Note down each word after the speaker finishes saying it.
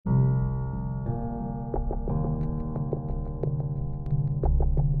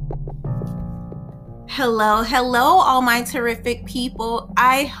Hello, all my terrific people.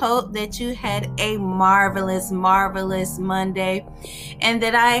 I hope that you had a marvelous Monday, and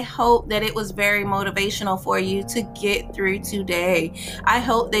that I hope that it was very motivational for you to get through today. I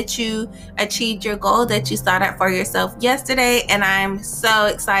hope that you achieved your goal that you started for yourself yesterday, and I'm so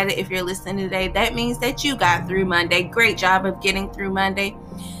excited if you're listening today. That means that you got through Monday. Great job of getting through Monday.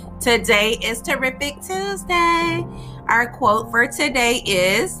 Today is Terrific Tuesday. Our quote for today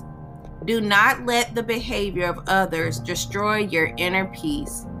is, "Do not let the behavior of others destroy your inner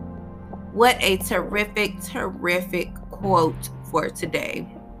peace." What a terrific quote for today.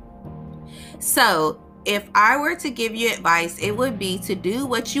 So, if I were to give you advice, it would be to do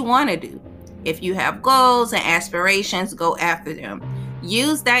what you want to do. If you have goals and aspirations, go after them.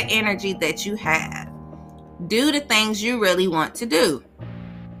 Use that energy that you have. Do the things you really want to do.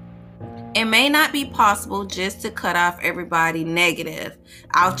 It may not be possible just to cut off everybody negative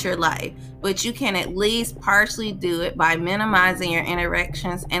out your life, but you can at least partially do it by minimizing your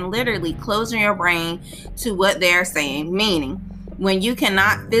interactions and literally closing your brain to what they're saying. Meaning, when you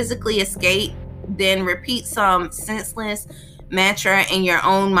cannot physically escape, then repeat some senseless mantra in your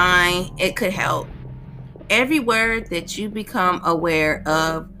own mind. It could help. Every word that you become aware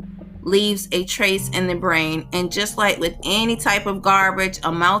of leaves a trace in the brain, and just like with any type of garbage,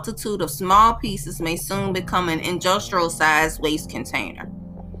 a multitude of small pieces may soon become an industrial-sized waste container.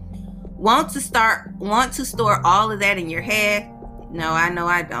 Want to store all of that in your head? No, I know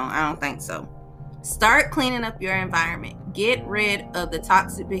I don't. I don't think so. Start cleaning up your environment. Get rid of the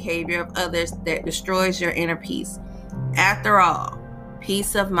toxic behavior of others that destroys your inner peace. After all,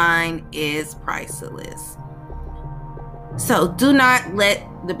 peace of mind is priceless. So do not let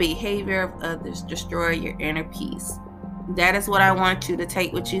the behavior of others destroy your inner peace. That is what I want you to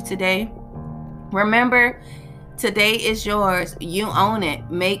take with you today. Remember, today is yours. You own it.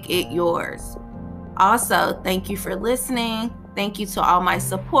 Make it yours. Also, thank you for listening. Thank you to all my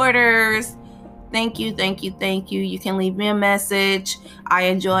supporters. Thank you. You can leave me a message. I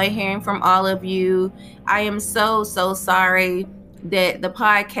enjoy hearing from all of you. I am so sorry that the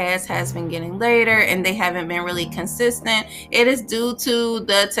podcast has been getting later and they haven't been really consistent. It is due to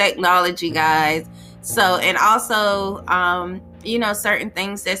the technology, guys. So, and also, certain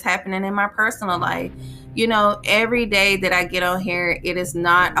things that's happening in my personal life. Every day that I get on here, it is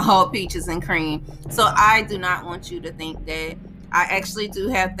not all peaches and cream. So I do not want you to think that I actually do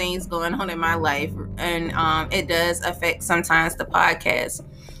have things going on in my life, and it does affect sometimes the podcast.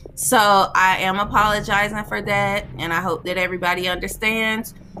 So I am apologizing for that, and I hope that everybody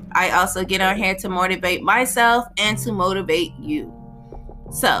understands. I also get on here to motivate myself and to motivate you.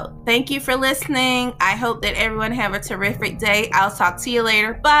 So thank you for listening. I hope that everyone have a terrific day. I'll talk to you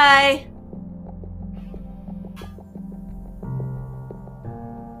later. Bye.